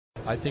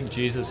I think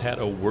Jesus had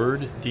a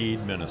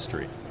word-deed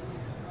ministry,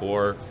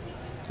 or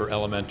for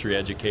elementary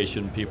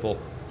education people,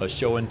 a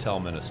show-and-tell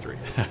ministry.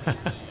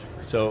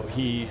 So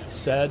he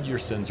said your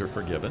sins are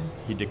forgiven.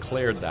 He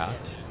declared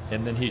that,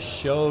 and then he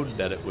showed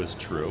that it was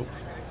true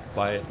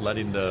by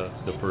letting the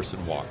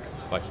person walk,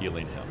 by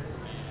healing him.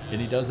 And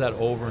he does that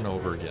over and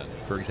over again.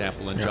 For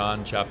example, in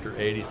John chapter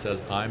 8, he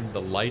says, I'm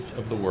the light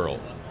of the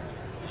world.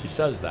 He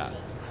says that.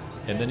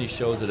 And then he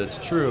shows that it's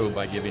true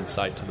by giving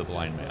sight to the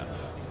blind man.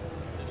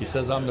 He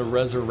says, I'm the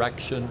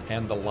resurrection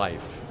and the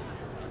life.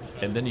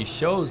 And then he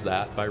shows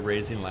that by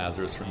raising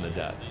Lazarus from the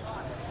dead.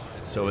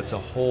 So it's a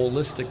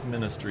holistic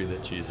ministry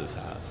that Jesus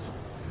has.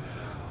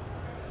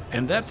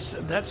 And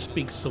that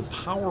speaks so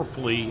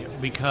powerfully,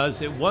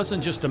 because it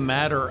wasn't just a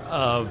matter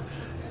of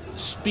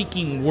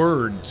speaking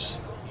words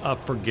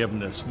of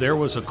forgiveness. There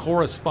was a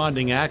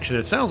corresponding action.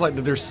 It sounds like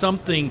that there's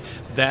something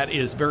that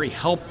is very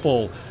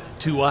helpful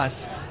to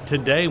us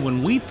today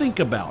when we think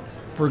about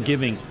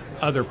forgiving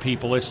other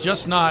people. It's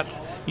just not,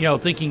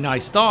 thinking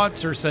nice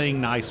thoughts or saying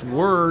nice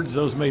words.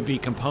 Those may be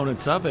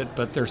components of it,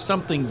 but there's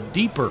something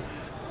deeper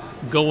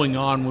going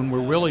on when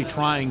we're really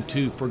trying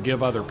to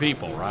forgive other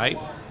people, right?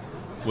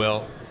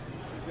 Well,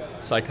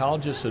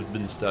 psychologists have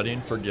been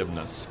studying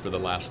forgiveness for the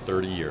last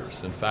 30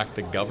 years. In fact,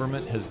 the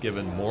government has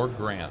given more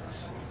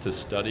grants to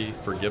study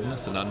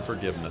forgiveness and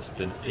unforgiveness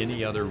than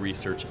any other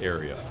research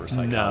area for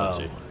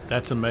psychology. No,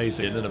 that's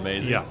amazing. Isn't it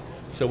amazing? Yeah.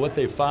 So what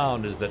they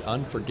found is that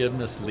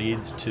unforgiveness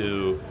leads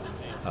to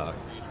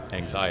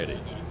anxiety,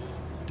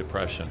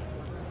 depression,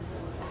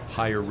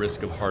 higher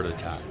risk of heart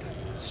attack,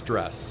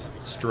 stress,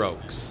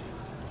 strokes,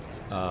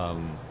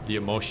 the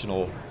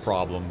emotional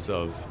problems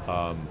of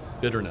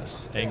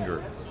bitterness,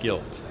 anger,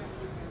 guilt.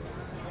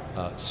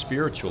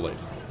 Spiritually,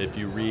 if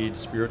you read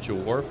spiritual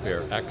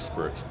warfare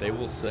experts, they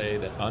will say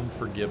that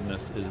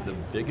unforgiveness is the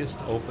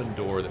biggest open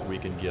door that we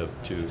can give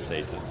to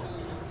Satan,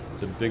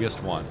 the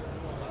biggest one.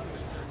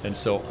 And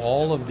so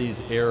all of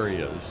these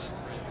areas,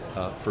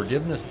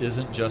 forgiveness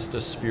isn't just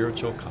a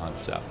spiritual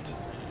concept.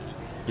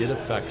 It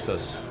affects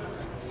us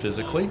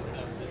physically,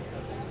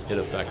 it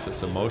affects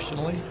us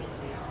emotionally,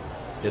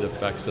 it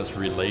affects us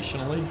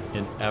relationally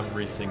in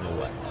every single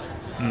way.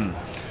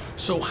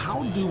 So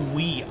how do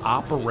we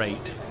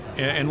operate?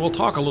 And we'll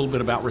talk a little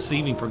bit about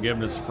receiving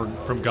forgiveness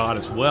from God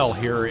as well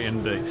here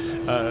in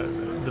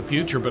the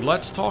future. But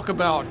let's talk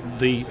about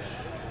the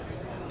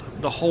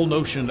whole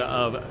notion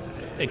of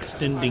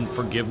extending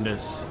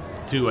forgiveness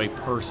to a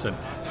person.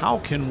 How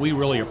can we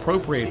really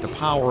appropriate the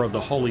power of the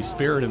Holy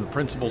Spirit and the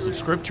principles of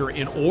Scripture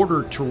in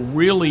order to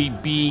really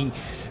be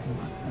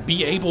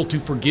able to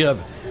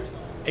forgive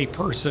a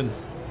person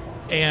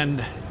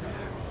and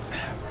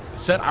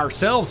set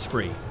ourselves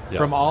free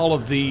from all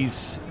of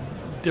these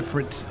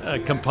different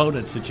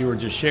components that you were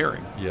just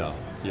sharing?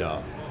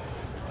 Yeah.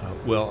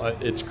 Well,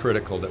 it's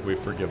critical that we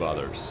forgive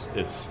others.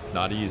 It's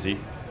not easy.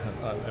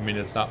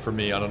 It's not for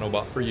me. I don't know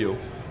about for you.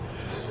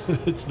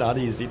 It's not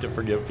easy to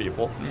forgive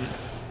people,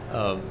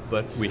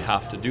 but we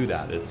have to do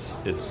that.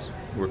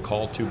 We're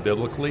called to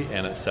biblically,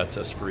 and it sets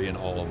us free in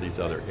all of these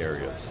other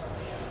areas.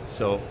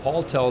 So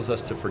Paul tells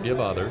us to forgive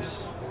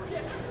others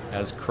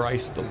as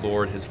Christ the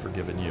Lord has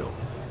forgiven you.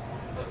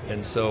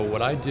 And so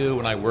what I do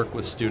when I work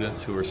with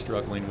students who are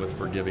struggling with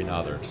forgiving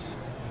others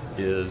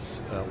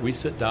is we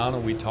sit down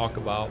and we talk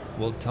about,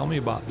 well, tell me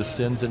about the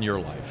sins in your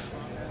life.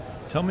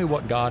 Tell me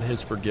what God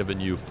has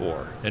forgiven you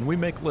for. And we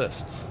make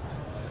lists.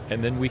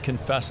 And then we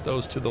confess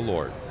those to the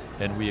Lord,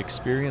 and we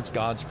experience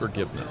God's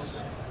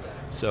forgiveness.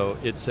 So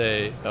it's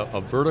a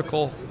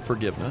vertical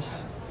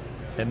forgiveness.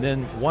 And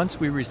then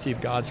once we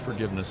receive God's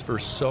forgiveness for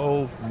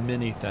so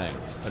many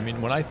things,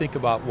 when I think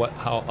about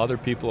how other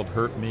people have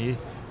hurt me,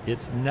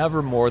 it's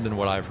never more than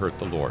what I've hurt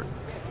the Lord.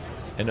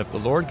 And if the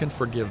Lord can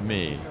forgive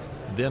me,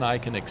 then I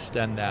can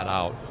extend that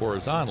out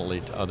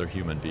horizontally to other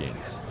human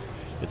beings.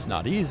 It's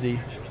not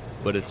easy,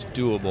 but it's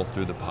doable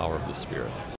through the power of the Spirit.